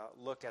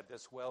look at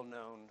this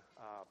well-known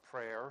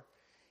prayer.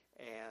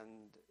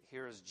 And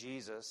here is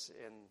Jesus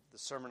in the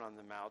Sermon on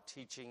the Mount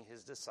teaching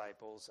his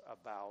disciples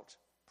about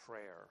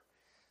prayer.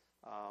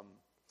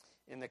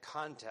 In the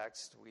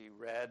context, we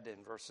read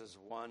in verses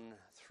 1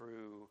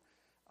 through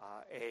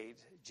 8,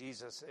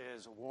 Jesus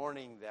is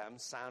warning them,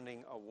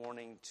 sounding a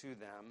warning to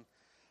them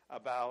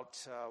about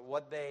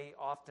what they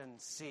often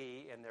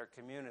see in their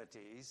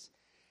communities,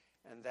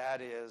 and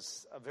that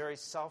is a very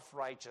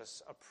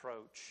self-righteous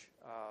approach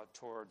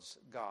towards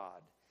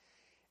God.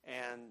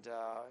 And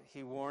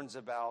he warns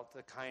about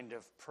the kind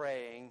of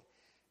praying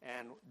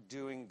and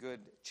doing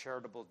good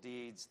charitable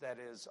deeds that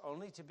is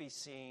only to be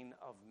seen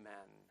of men.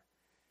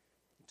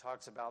 He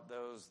talks about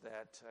those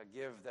that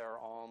give their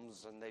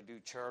alms and they do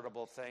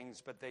charitable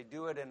things, but they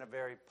do it in a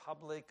very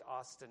public,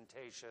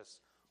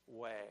 ostentatious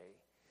way,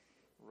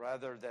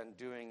 rather than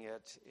doing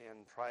it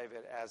in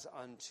private as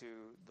unto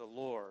the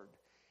Lord.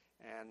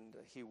 And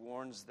he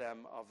warns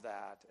them of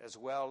that, as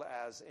well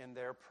as in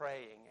their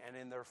praying and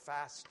in their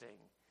fasting.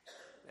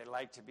 They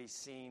like to be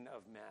seen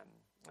of men.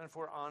 And if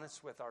we're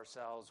honest with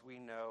ourselves, we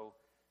know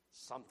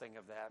something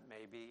of that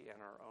maybe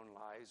in our own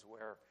lives,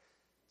 where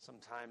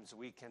sometimes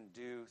we can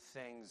do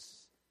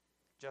things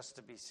just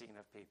to be seen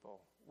of people.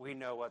 We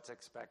know what's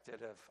expected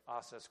of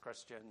us as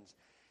Christians,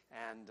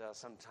 and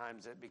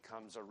sometimes it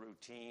becomes a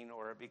routine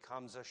or it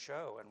becomes a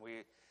show, and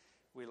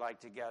we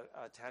like to get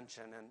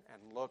attention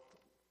and look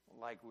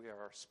like we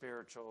are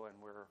spiritual and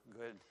we're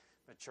good,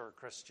 mature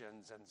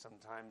Christians, and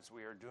sometimes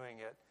we are doing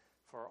it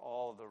for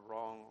all the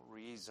wrong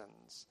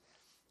reasons.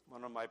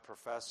 One of my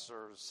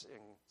professors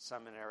in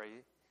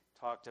seminary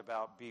talked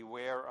about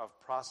beware of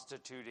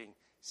prostituting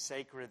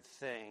sacred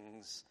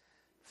things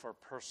for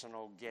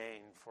personal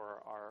gain,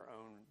 for our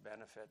own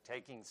benefit.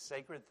 Taking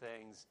sacred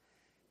things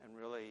and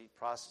really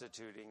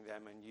prostituting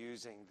them and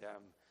using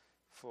them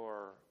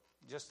for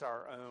just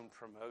our own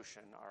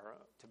promotion,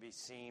 to be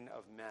seen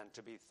of men,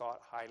 to be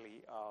thought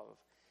highly of.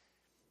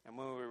 And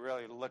when we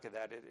really look at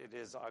that, it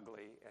is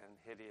ugly and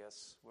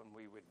hideous when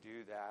we would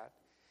do that.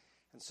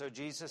 And so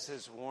Jesus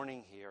is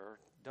warning here,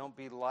 don't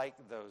be like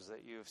those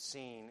that you have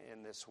seen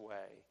in this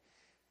way.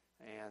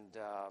 And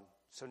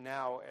so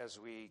now as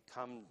we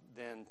come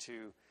then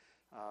to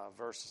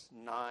verse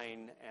 9,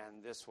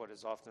 and this what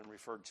is often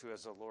referred to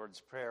as the Lord's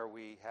Prayer,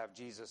 we have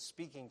Jesus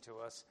speaking to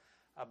us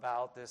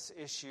about this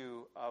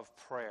issue of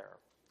prayer.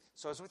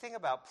 So as we think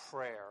about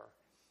prayer,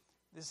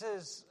 this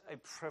is a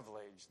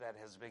privilege that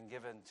has been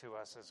given to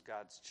us as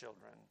God's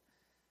children.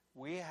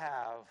 We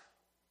have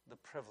the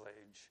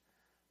privilege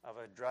of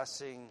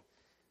addressing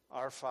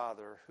our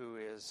Father who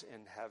is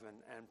in heaven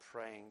and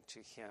praying to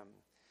him.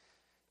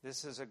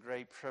 This is a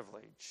great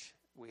privilege.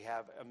 We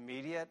have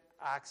immediate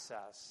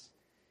access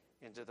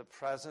into the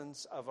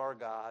presence of our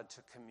God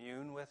to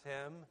commune with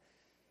him,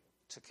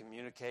 to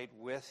communicate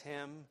with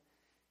him,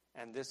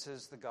 and this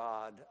is the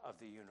God of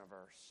the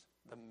universe,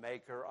 the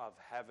maker of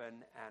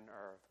heaven and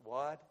earth.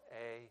 What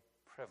a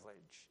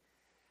privilege.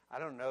 I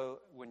don't know,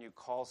 when you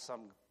call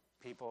some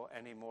people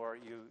anymore,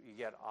 you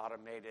get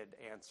automated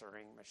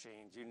answering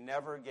machines. You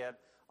never get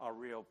a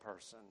real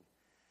person.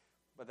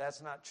 But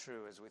that's not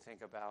true as we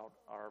think about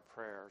our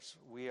prayers.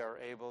 We are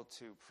able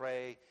to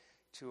pray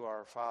to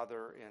our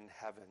Father in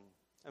heaven.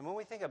 And when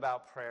we think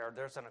about prayer,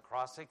 there's an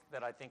acrostic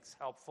that I think is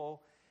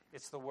helpful.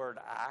 It's the word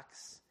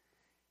ACTS.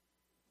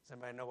 Does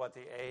anybody know what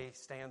the A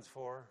stands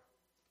for?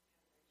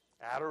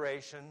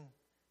 Adoration.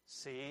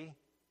 C,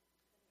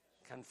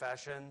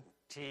 confession.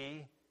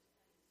 T,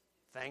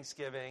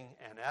 thanksgiving.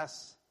 And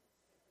S,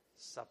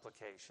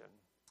 supplication.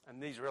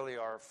 And these really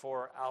are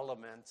 4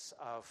 elements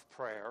of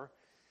prayer.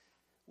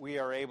 We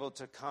are able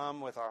to come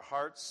with our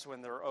hearts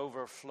when they're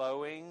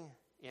overflowing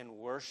in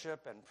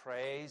worship and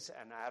praise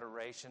and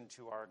adoration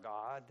to our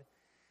God.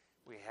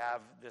 We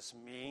have this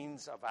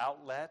means of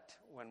outlet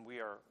when we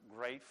are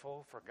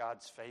grateful for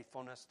God's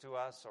faithfulness to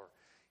us, or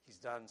he's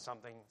done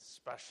something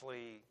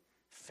especially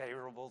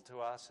favorable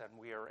to us, and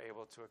we are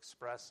able to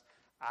express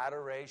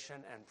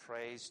adoration and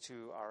praise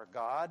to our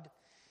God.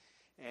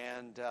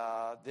 And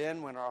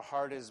then when our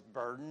heart is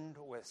burdened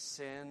with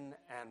sin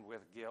and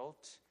with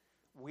guilt,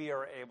 we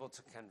are able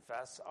to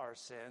confess our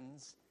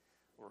sins.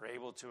 We're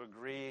able to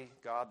agree,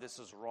 God, this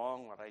is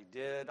wrong, what I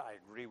did. I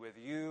agree with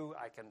you.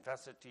 I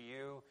confess it to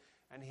you.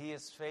 And he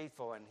is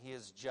faithful and he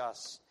is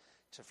just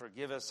to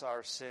forgive us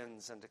our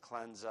sins and to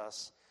cleanse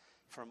us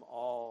from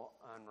all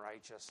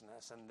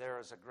unrighteousness. And there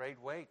is a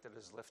great weight that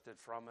is lifted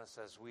from us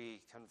as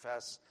we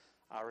confess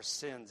our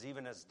sins,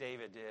 even as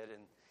David did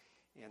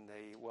in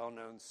the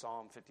well-known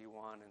Psalm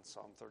 51 and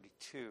Psalm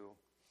 32.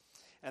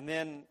 And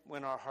then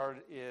when our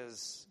heart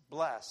is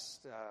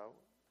blessed,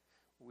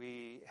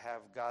 we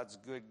have God's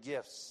good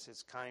gifts,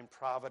 his kind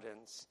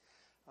providence.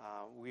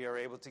 We are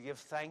able to give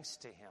thanks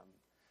to him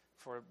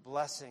for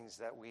blessings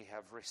that we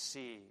have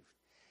received.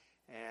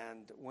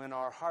 And when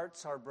our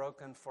hearts are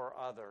broken for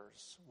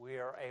others, we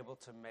are able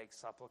to make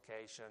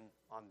supplication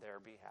on their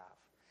behalf.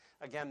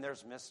 Again,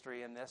 there's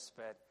mystery in this,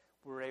 but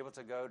we're able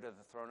to go to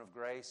the throne of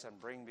grace and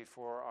bring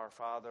before our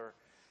Father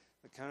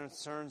the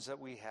concerns that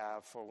we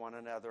have for one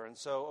another. And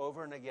so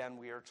over and again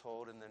we are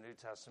told in the New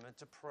Testament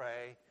to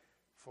pray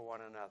for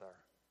one another,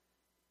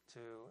 to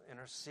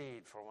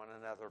intercede for one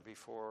another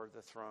before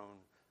the throne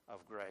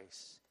of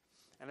grace.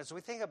 And as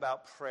we think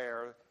about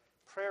prayer,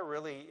 prayer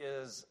really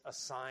is a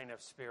sign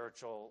of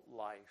spiritual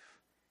life,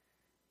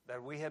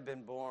 that we have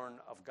been born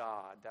of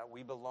God, that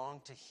we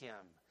belong to Him,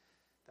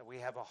 that we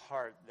have a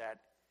heart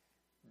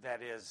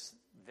that is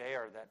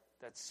there,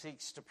 that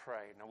seeks to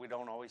pray. Now, we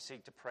don't always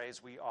seek to pray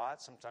as we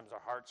ought. Sometimes our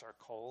hearts are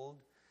cold,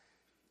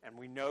 and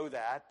we know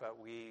that, but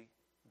we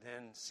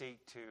then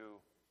seek to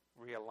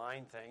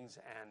realign things,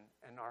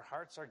 and our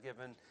hearts are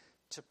given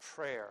to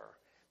prayer.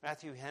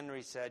 Matthew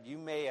Henry said, "You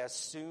may as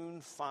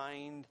soon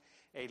find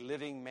a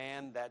living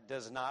man that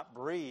does not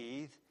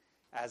breathe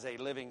as a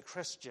living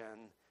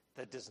Christian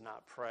that does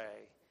not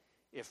pray.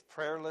 If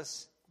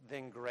prayerless,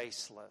 then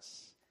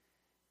graceless."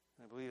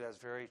 And I believe that's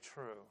very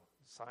true.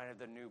 The sign of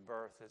the new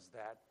birth is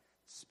that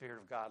the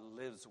Spirit of God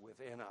lives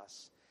within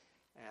us,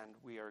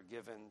 and we are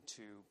given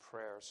to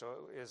prayer.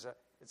 So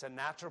it's a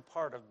natural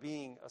part of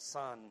being a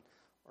son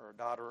or a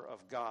daughter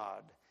of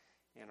God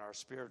in our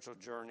spiritual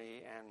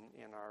journey and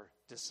in our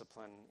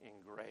discipline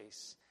in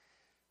grace.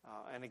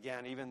 And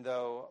again, even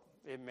though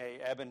it may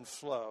ebb and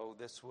flow,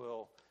 this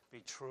will be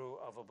true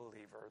of a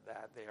believer,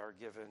 that they are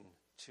given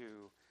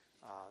to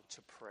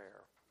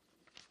prayer.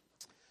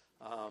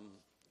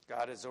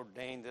 God has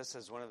ordained this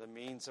as one of the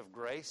means of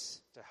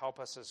grace to help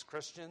us as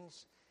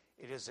Christians.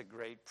 It is a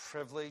great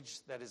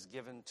privilege that is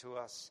given to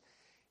us,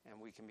 and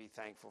we can be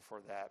thankful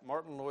for that.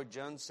 Martin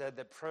Lloyd-Jones said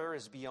that prayer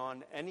is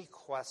beyond any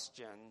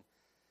question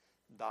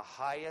the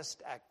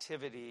highest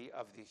activity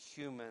of the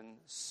human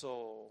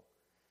soul.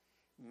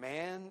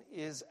 Man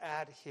is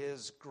at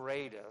his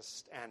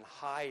greatest and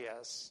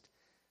highest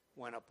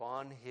when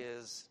upon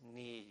his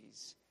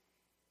knees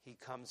he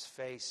comes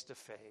face to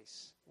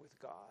face with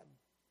God.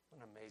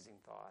 An amazing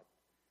thought.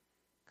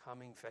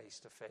 Coming face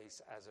to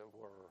face, as it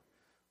were,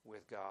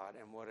 with God.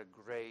 And what a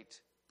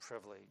great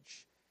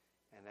privilege.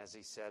 And as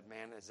he said,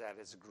 man is at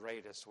his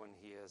greatest when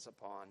he is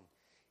upon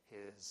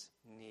his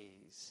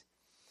knees.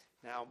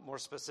 Now, more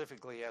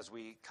specifically, as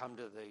we come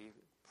to the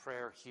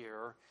prayer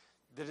here,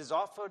 that is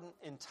often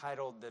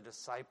entitled the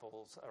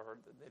disciples, or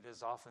it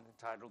is often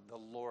entitled the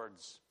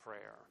Lord's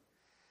Prayer.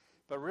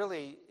 But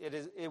really,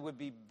 it would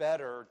be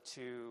better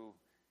to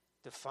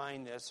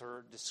define this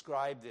or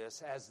describe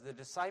this as the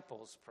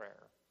disciples'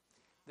 prayer.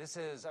 This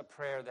is a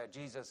prayer that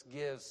Jesus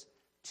gives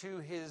to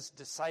his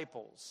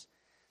disciples.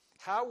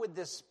 How would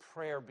this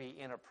prayer be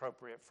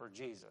inappropriate for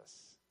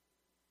Jesus?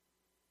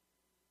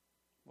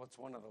 What's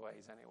one of the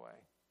ways, anyway?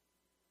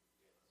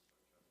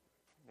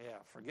 Yeah,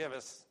 forgive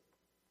us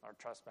our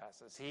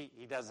trespasses.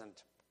 He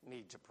doesn't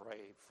need to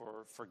pray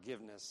for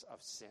forgiveness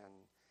of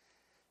sin.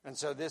 And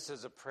so this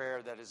is a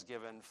prayer that is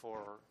given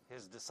for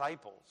his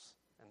disciples,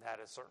 and that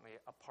is certainly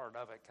a part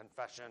of it,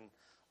 confession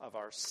of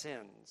our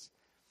sins.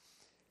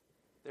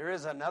 There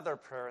is another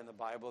prayer in the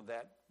Bible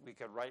that we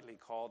could rightly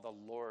call the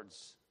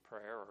Lord's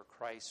Prayer or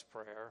Christ's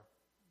Prayer.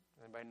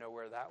 Anybody know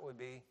where that would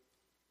be?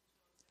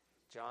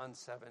 John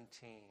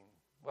 17.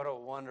 What a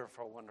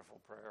wonderful,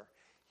 wonderful prayer.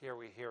 Here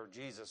we hear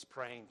Jesus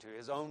praying to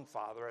his own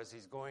Father as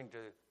he's going to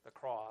the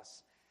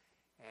cross.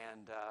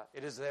 And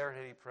it is there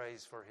that he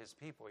prays for his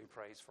people. He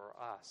prays for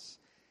us.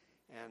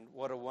 And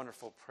what a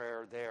wonderful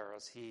prayer there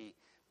as he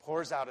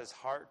pours out his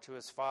heart to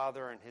his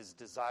Father, and his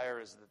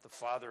desire is that the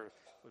Father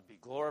would be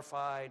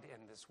glorified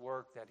in this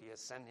work that he has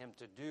sent him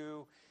to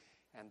do.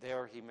 And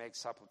there he makes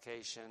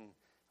supplication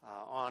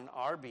on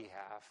our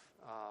behalf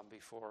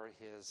before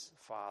his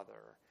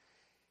Father.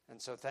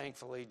 And so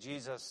thankfully,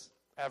 Jesus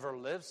ever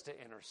lives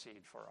to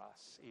intercede for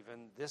us,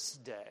 even this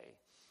day.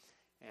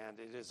 And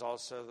it is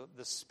also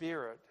the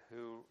Spirit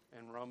who,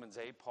 in Romans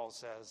 8, Paul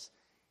says,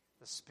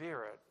 the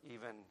Spirit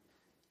even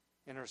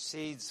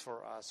intercedes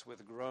for us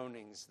with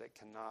groanings that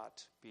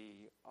cannot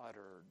be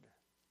uttered.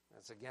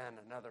 That's, again,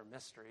 another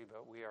mystery,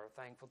 but we are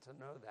thankful to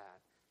know that.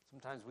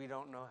 Sometimes we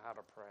don't know how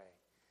to pray.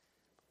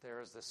 But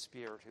there is the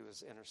Spirit who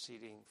is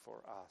interceding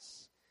for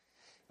us.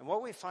 And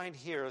what we find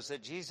here is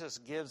that Jesus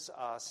gives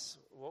us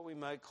what we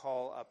might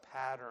call a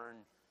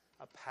pattern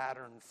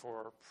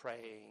for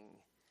praying.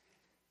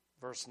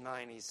 Verse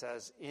 9, he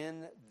says,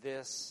 "In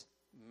this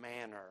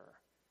manner,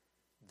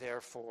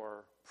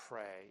 therefore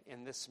pray."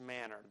 In this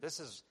manner. This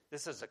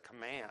is a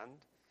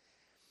command.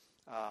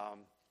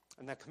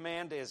 And the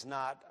command is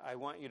not, I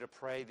want you to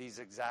pray these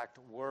exact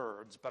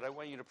words, but I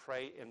want you to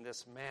pray in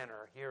this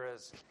manner. Here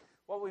is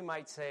what we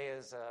might say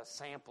is a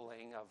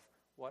sampling of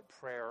what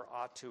prayer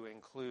ought to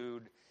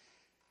include,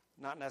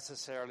 not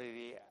necessarily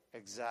the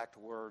exact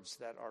words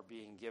that are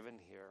being given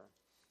here,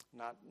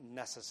 not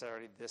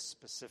necessarily this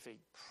specific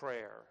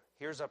prayer.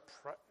 Here's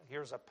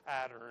a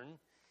pattern.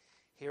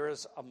 Here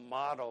is a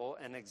model,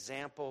 an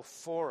example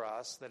for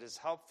us that is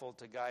helpful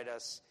to guide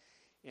us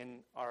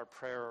in our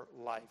prayer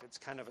life. It's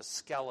kind of a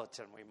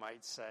skeleton, we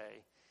might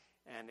say,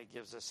 and it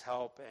gives us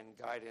help and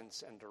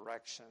guidance and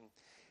direction.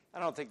 I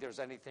don't think there's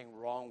anything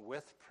wrong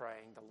with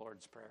praying the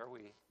Lord's Prayer.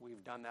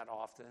 We've done that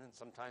often, and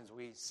sometimes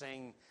we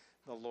sing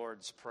the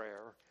Lord's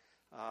Prayer.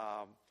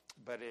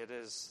 But it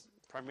is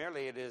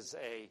primarily it is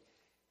an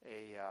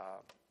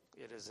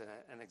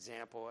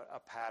example, a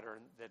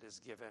pattern that is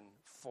given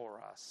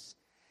for us.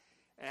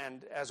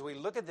 And as we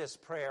look at this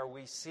prayer,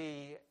 we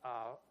see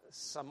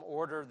some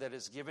order that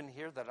is given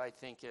here that I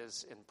think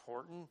is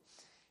important.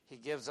 He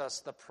gives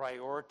us the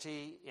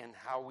priority in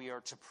how we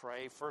are to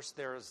pray. First,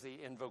 there is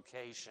the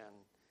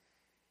invocation.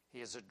 He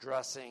is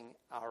addressing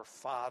our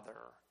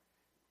Father.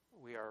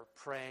 We are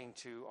praying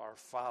to our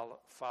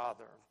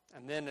Father.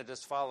 And then it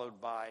is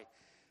followed by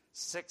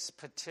 6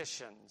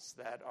 petitions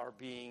that are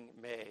being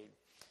made.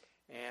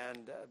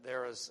 And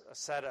there is a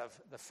set of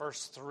the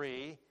first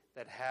 3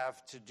 that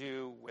have to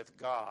do with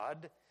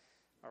God,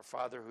 our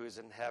Father who is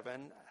in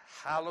heaven.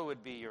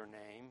 Hallowed be your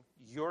name,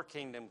 your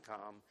kingdom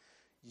come,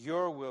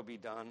 your will be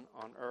done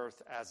on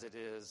earth as it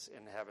is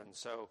in heaven.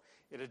 So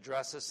it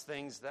addresses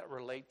things that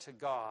relate to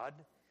God.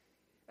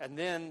 And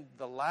then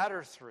the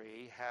latter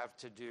 3 have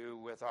to do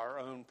with our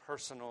own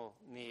personal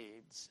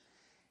needs.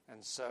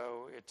 And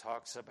so it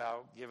talks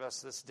about, give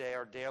us this day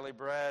our daily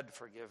bread,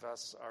 forgive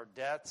us our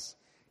debts,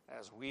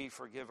 as we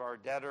forgive our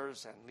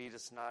debtors, and lead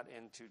us not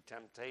into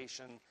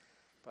temptation,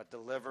 but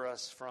deliver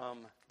us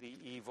from the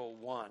evil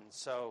one.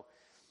 So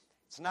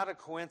it's not a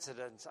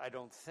coincidence, I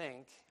don't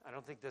think. I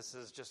don't think this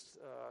is just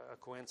a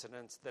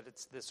coincidence that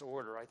it's this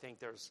order. I think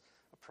there's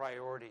a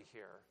priority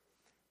here,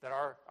 that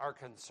our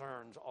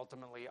concerns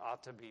ultimately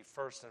ought to be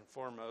first and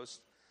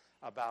foremost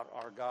about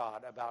our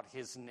God, about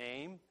his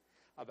name,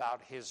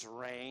 about his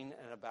reign,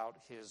 and about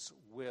his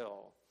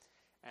will.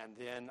 And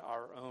then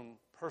our own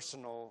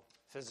personal,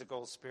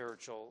 physical,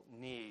 spiritual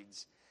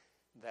needs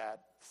that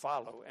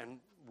follow.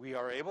 And we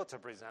are able to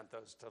present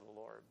those to the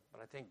Lord.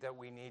 But I think that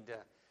we need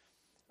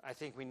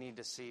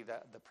to see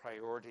that the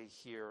priority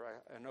here,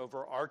 an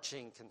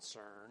overarching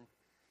concern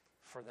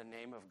for the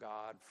name of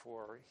God,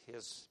 for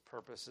his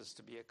purposes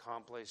to be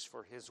accomplished,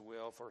 for his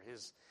will, for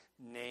his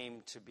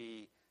name to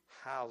be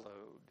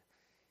hallowed.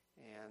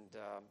 And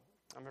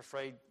I'm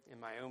afraid in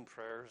my own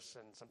prayers,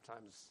 and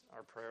sometimes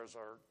our prayers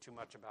are too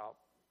much about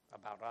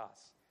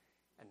us,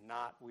 and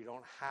we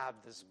don't have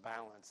this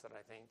balance that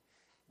I think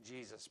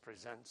Jesus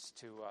presents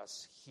to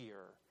us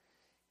here.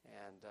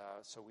 And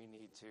so we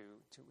need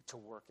to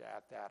work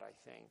at that, I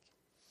think.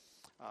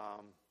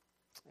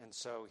 And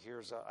so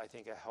here's, I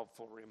think, a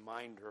helpful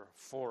reminder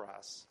for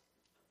us.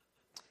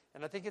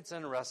 And I think it's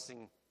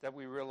interesting that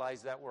we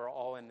realize that we're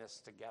all in this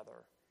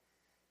together.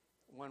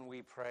 When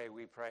we pray,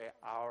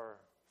 our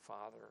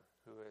Father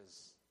who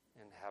is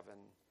in heaven,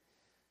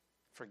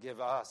 forgive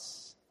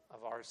us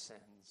of our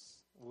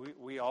sins.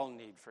 We all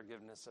need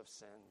forgiveness of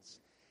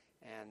sins.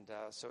 And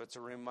so it's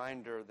a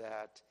reminder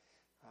that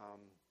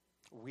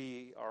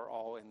we are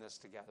all in this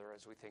together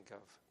as we think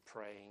of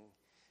praying.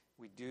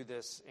 We do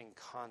this in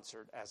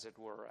concert, as it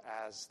were,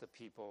 as the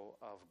people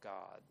of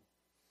God.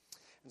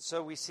 And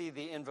so we see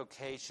the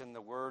invocation,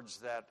 the words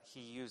that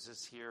he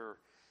uses here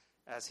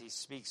as he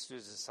speaks to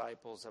his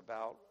disciples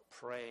about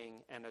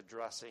praying and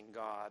addressing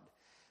God.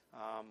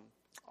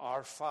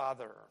 Our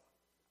Father.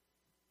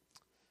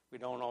 We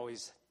don't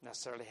always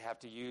necessarily have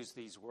to use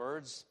these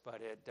words,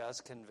 but it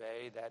does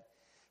convey that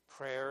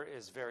prayer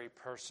is very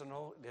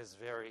personal, it is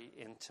very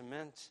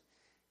intimate,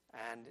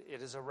 and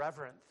it is a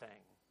reverent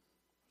thing.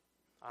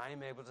 I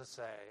am able to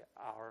say,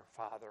 our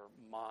Father,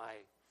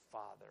 my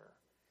Father.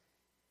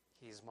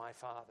 He's my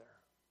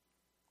Father.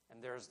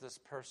 And there's this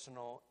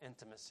personal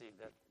intimacy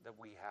that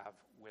we have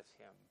with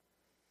him.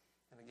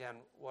 And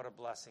again, what a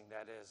blessing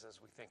that is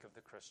as we think of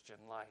the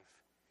Christian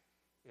life.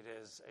 It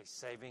is a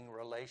saving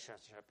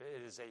relationship.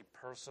 It is a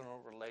personal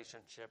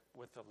relationship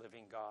with the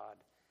living God.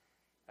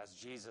 As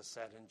Jesus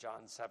said in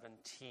John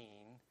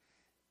 17,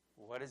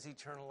 what is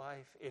eternal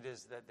life? It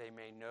is that they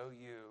may know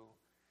you,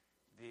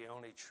 the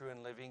only true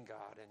and living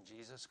God, and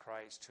Jesus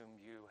Christ, whom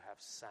you have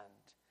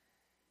sent.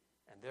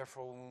 And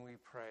therefore, when we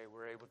pray,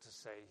 we're able to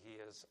say, he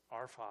is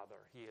our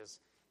Father. He is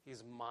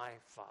my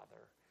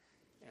Father.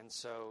 And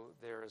so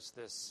there is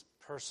this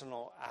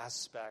personal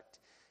aspect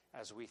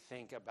as we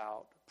think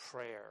about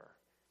prayer.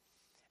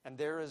 And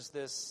there is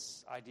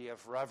this idea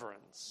of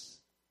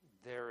reverence.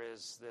 There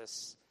is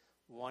this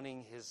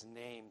wanting his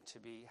name to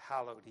be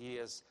hallowed. He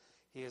is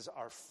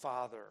our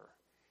Father.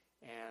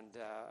 And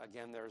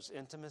again, there's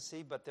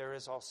intimacy, but there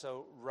is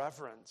also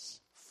reverence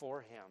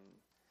for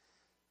him.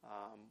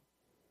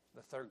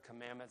 The third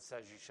commandment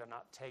says you shall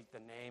not take the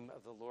name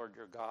of the Lord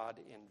your God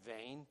in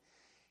vain.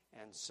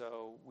 And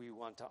so we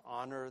want to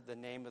honor the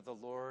name of the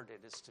Lord.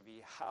 It is to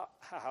be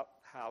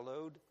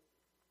hallowed.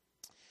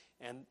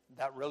 And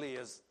that really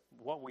is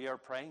what we are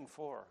praying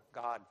for.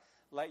 God,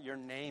 let your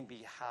name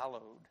be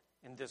hallowed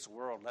in this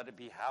world. Let it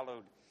be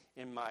hallowed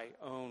in my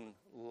own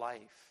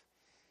life.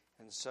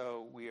 And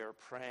so we are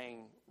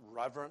praying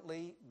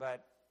reverently,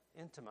 but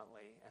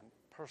intimately and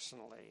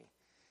personally.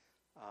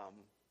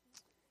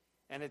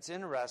 And it's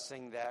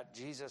interesting that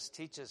Jesus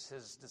teaches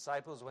his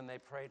disciples when they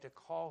pray to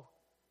call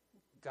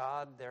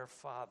God their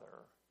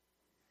Father,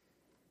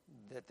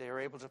 that they are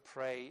able to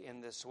pray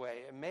in this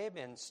way. It may have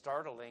been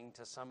startling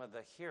to some of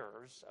the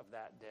hearers of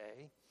that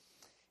day.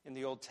 In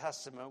the Old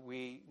Testament,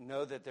 we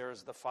know that there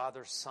is the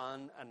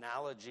father-son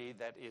analogy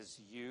that is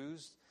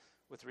used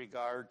with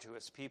regard to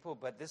his people,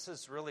 but this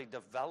is really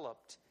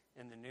developed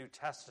in the New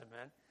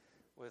Testament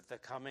with the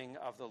coming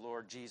of the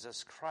Lord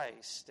Jesus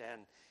Christ.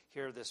 And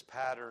here this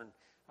pattern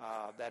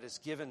that is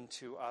given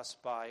to us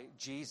by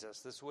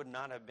Jesus. This would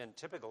not have been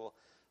typical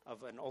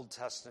of an Old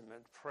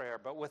Testament prayer,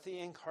 but with the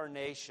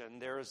incarnation,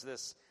 there is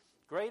this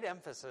great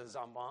emphasis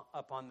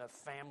upon the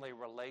family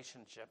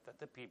relationship that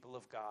the people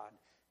of God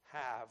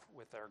have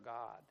with their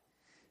God.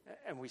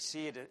 And we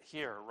see it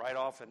here right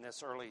off in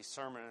this early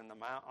sermon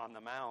on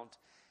the Mount,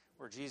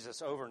 where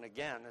Jesus over and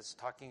again is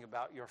talking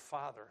about your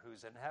Father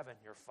who's in heaven,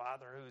 your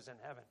Father who's in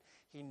heaven.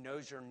 He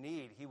knows your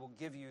need. He will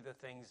give you the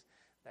things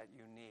that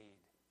you need.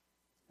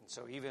 And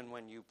so even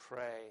when you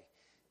pray,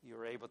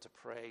 you're able to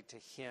pray to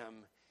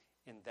him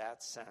in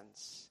that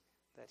sense,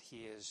 that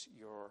he is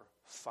your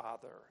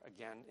Father.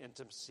 Again,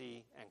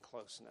 intimacy and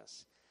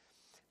closeness.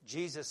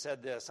 Jesus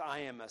said this, I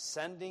am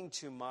ascending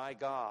to my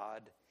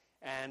God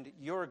and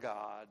your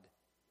God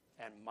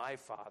and my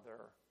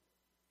Father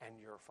and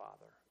your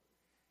Father.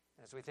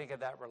 As we think of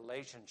that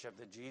relationship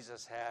that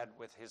Jesus had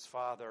with his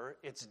Father,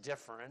 it's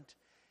different.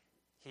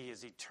 He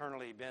has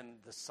eternally been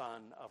the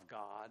Son of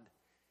God.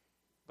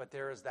 But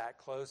there is that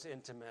close,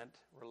 intimate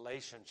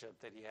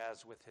relationship that he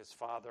has with his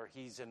Father.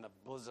 He's in the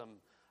bosom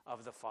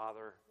of the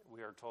Father,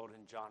 we are told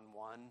in John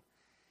 1.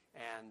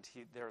 And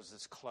there's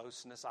this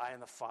closeness. I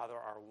and the Father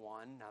are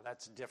one. Now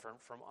that's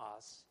different from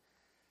us.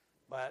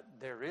 But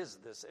there is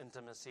this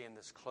intimacy and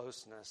this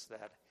closeness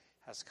that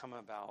has come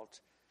about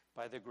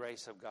by the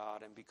grace of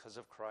God and because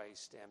of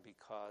Christ and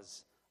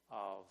because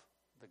of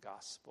the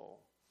gospel.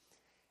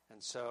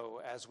 And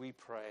so as we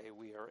pray,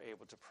 we are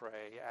able to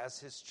pray as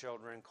his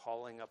children,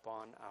 calling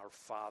upon our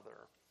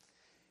Father.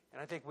 And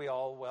I think we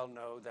all well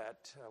know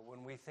that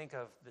when we think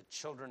of the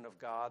children of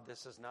God,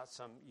 this is not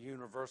some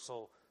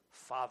universal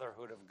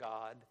fatherhood of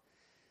God.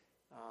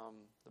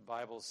 The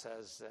Bible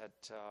says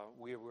that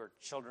we were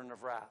children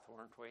of wrath,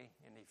 weren't we?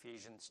 In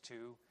Ephesians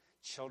 2,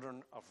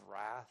 children of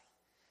wrath.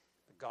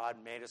 God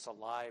made us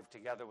alive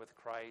together with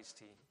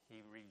Christ.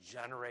 He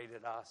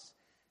regenerated us.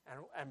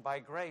 And by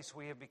grace,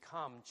 we have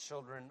become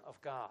children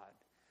of God.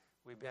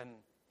 We've been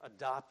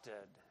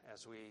adopted,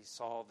 as we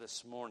saw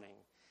this morning.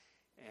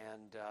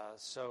 And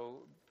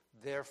so,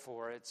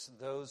 therefore, it's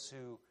those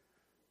who,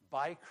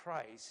 by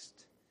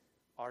Christ,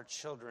 are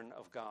children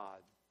of God.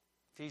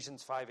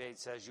 Ephesians 5:8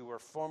 says, you were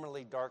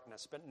formerly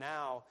darkness, but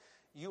now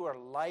you are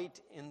light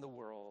in the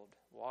world.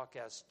 Walk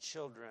as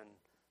children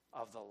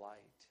of the light.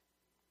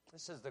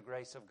 This is the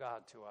grace of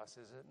God to us,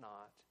 is it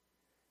not?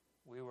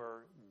 We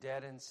were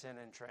dead in sin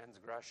and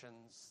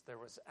transgressions. There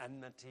was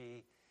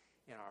enmity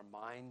in our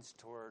minds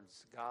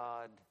towards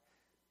God.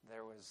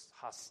 There was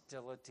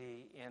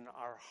hostility in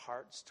our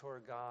hearts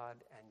toward God.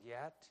 And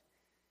yet,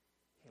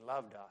 he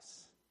loved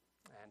us.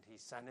 And he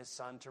sent his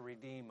Son to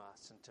redeem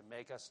us and to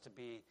make us to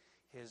be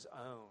his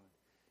own.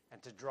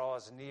 And to draw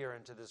us near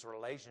into this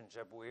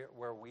relationship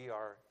where we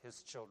are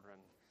his children.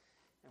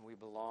 And we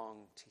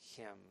belong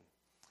to him.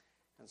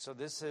 And so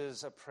this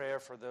is a prayer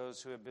for those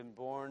who have been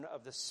born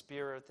of the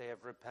Spirit. They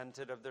have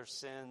repented of their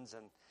sins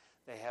and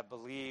they have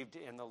believed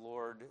in the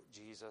Lord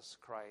Jesus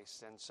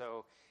Christ. And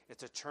so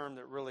it's a term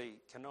that really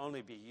can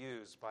only be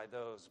used by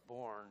those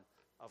born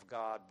of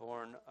God,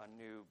 born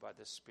anew by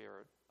the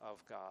Spirit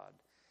of God.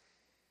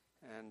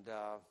 And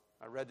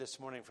I read this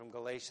morning from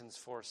Galatians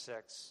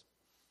 4:6,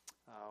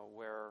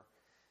 where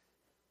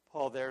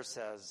Paul there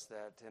says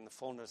that in the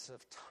fullness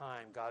of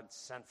time, God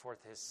sent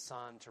forth his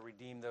Son to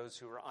redeem those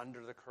who were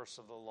under the curse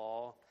of the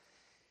law,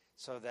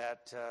 so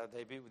that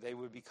they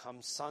would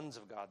become sons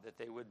of God, that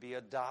they would be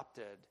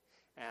adopted.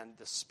 And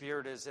the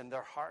Spirit is in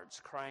their hearts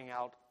crying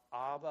out,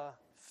 Abba,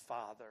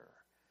 Father.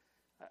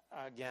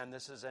 Again,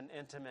 this is an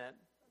intimate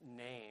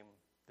name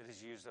that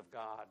is used of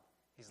God.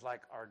 He's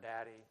like our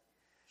daddy.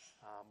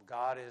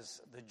 God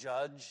is the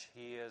judge.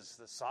 He is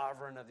the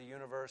sovereign of the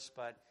universe,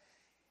 but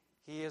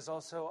he is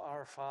also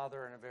our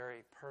Father in a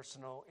very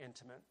personal,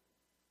 intimate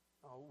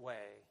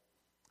way.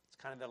 It's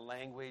kind of the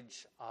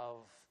language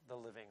of the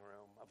living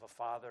room, of a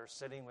father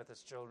sitting with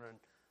his children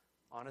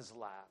on his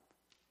lap.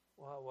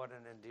 Well, what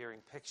an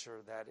endearing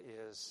picture that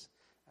is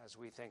as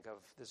we think of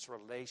this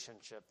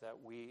relationship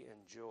that we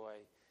enjoy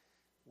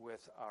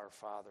with our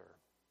Father.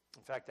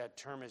 In fact, that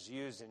term is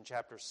used in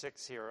chapter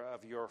 6 here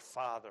of your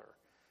Father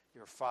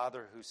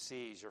who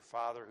sees, your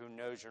Father who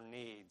knows your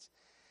needs,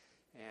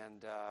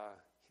 and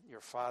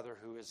your Father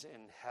who is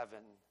in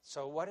heaven.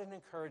 So what an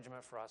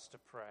encouragement for us to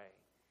pray,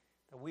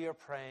 that we are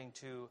praying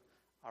to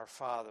our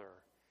Father,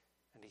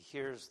 and he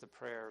hears the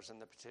prayers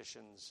and the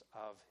petitions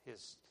of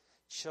his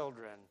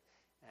children,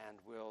 and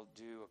will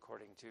do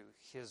according to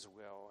his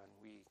will, and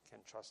we can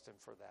trust him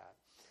for that.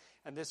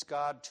 And this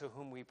God to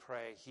whom we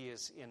pray, he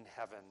is in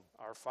heaven.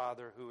 Our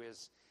Father who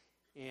is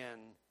in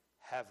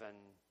heaven.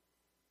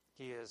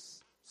 He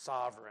is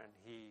sovereign.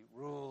 He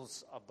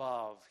rules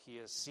above. He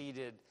is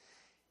seated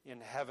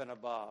in heaven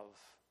above.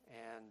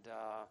 And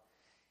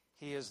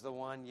he is the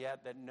one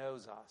yet that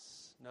knows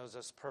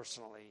us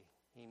personally.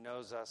 He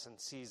knows us and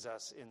sees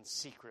us in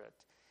secret.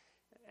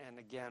 And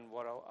again,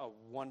 what a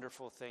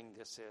wonderful thing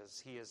this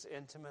is. He is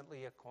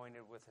intimately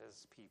acquainted with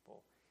his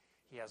people.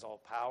 He has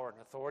all power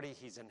and authority.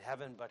 He's in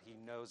heaven, but he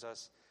knows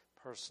us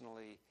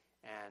personally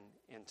and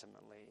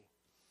intimately.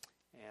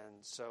 And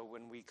so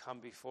when we come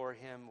before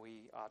him,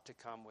 we ought to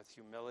come with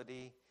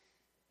humility.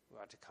 We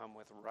ought to come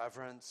with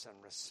reverence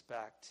and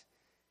respect.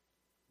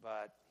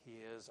 But he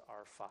is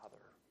our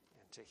Father,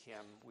 and to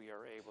him we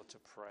are able to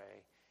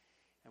pray.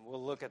 And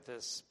we'll look at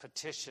this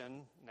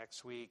petition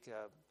next week,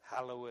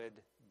 hallowed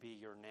be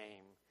your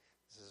name.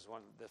 This is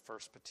the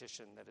first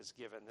petition that is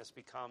given. This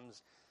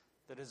becomes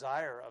the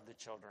desire of the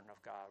children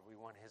of God. We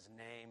want his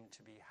name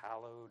to be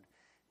hallowed.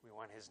 We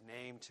want his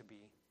name to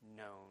be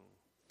known.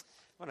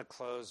 I want to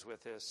close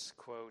with this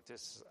quote.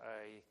 This,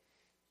 I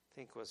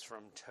think, was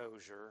from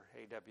Tozer,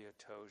 A.W.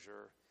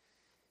 Tozer.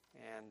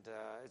 And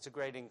it's a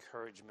great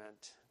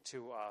encouragement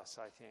to us,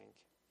 I think.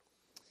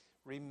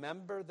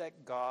 Remember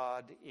that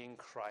God in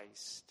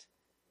Christ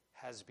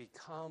has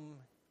become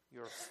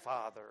your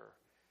Father,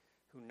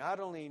 who not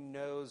only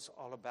knows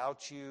all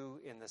about you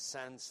in the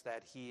sense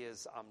that he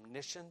is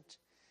omniscient,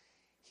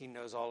 he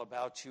knows all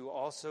about you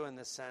also in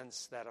the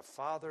sense that a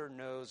father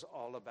knows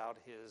all about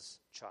his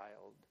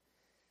child.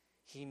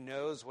 He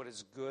knows what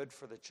is good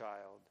for the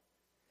child.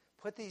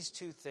 Put these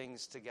two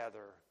things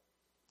together.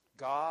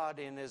 God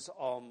in his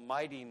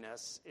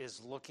almightiness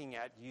is looking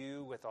at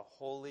you with a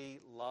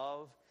holy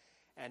love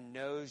and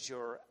knows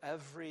your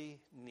every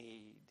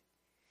need.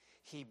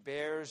 He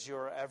bears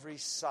your every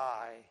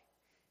sigh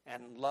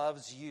and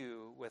loves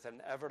you with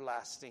an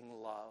everlasting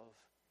love.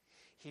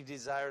 He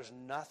desires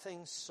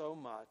nothing so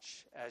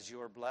much as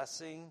your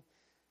blessing,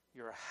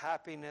 your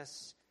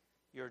happiness,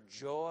 your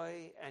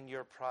joy, and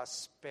your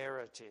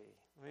prosperity.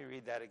 Let me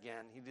read that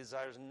again. He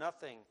desires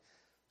nothing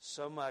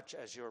so much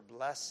as your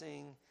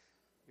blessing,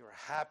 your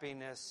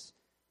happiness,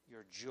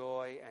 your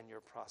joy, and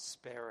your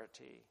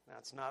prosperity.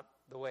 That's not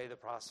the way the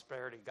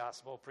prosperity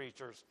gospel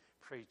preachers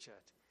preach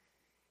it.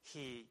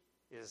 He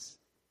is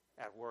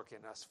at work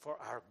in us for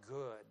our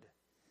good.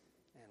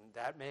 And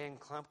that may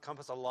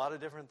encompass a lot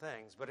of different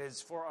things, but it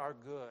is for our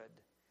good.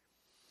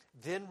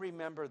 Then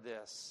remember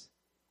this,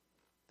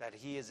 that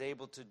he is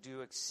able to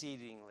do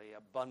exceedingly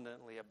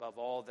abundantly above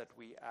all that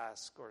we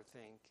ask or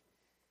think.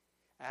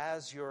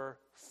 As your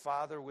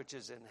Father which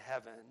is in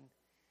heaven,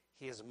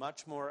 he is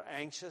much more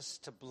anxious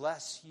to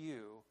bless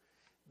you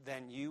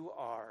than you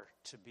are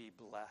to be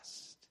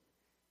blessed.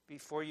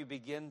 Before you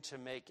begin to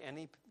make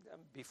any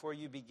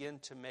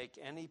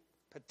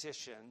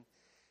petition,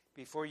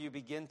 before you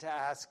begin to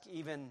ask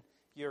even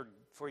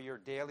for your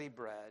daily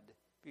bread,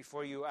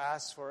 before you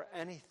ask for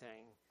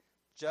anything,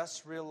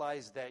 just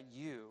realize that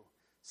you,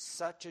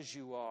 such as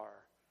you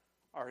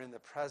are in the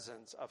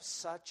presence of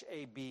such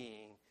a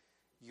being,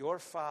 your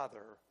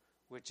Father,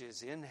 which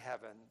is in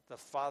heaven, the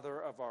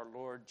Father of our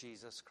Lord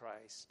Jesus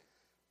Christ,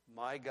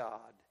 my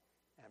God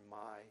and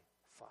my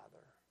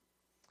Father.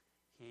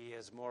 He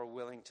is more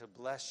willing to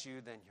bless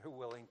you than you're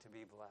willing to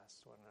be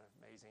blessed. What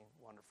an amazing,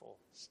 wonderful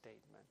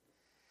statement.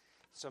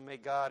 So may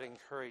God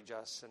encourage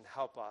us and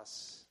help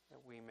us that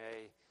we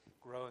may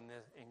grow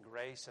in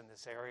grace in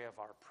this area of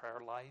our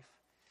prayer life,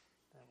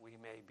 that we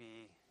may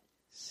be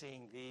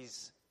seeing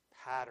these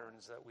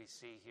patterns that we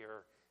see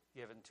here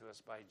given to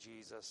us by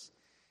Jesus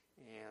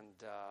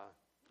and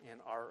in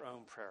our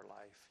own prayer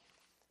life.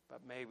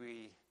 But may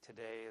we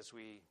today, as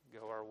we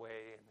go our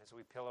way and as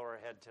we pillow our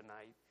head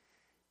tonight,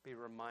 be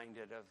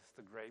reminded of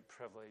the great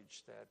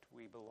privilege that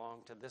we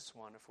belong to this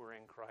one if we're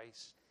in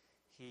Christ.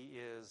 He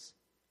is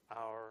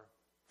our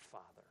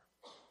Father.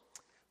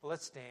 Well,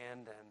 let's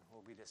stand and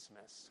we'll be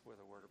dismissed with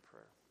a word of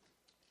prayer.